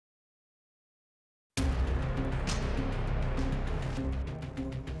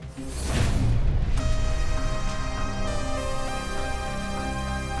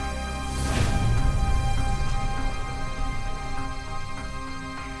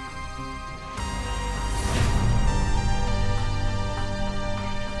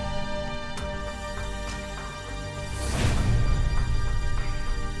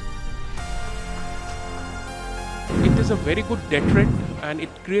is a very good deterrent and it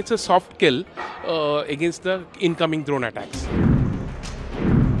creates a soft kill against the incoming drone attacks.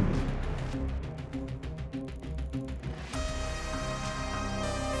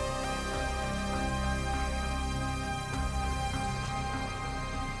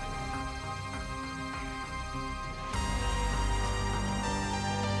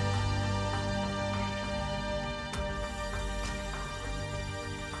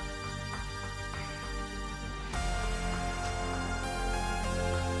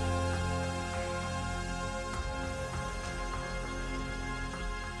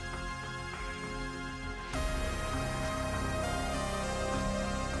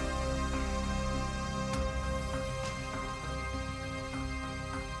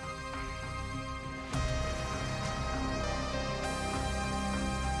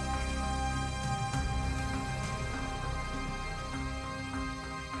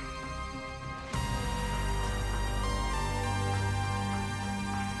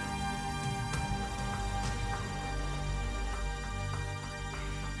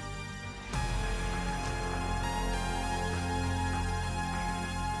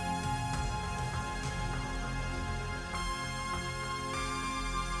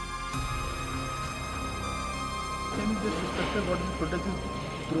 Can you just structure what this product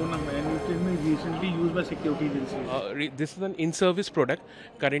is drone and it has been recently used by security agencies? This is an in-service product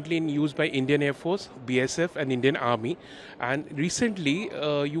currently in use by Indian Air Force, BSF and Indian Army. And recently,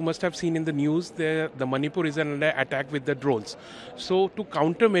 you must have seen in the news, the Manipur is under attack with the drones. So to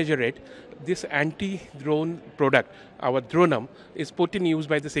countermeasure it, this anti-drone product, our Dronam, is put in use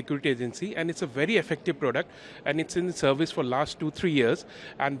by the security agency, and it's a very effective product, and it's in service for last 2-3 years.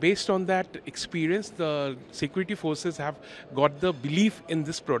 And based on that experience, the security forces have got the belief in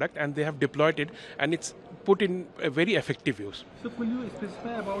this product, and they have deployed it, and it's put in a very effective use. So could you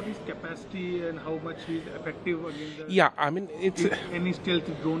specify about its capacity and how much is effective against the Yeah, I mean it's any stealth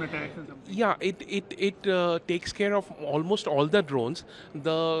drone attacks and something? yeah, it takes care of almost all the drones.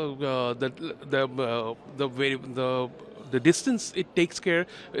 The distance it takes care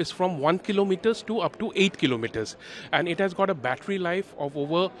is from 1 kilometers to up to 8 kilometers, and it has got a battery life of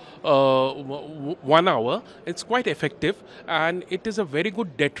over 1 hour. It's quite effective, and it is a very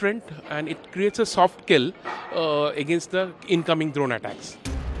good deterrent, and it creates a soft kill against the incoming drone attacks.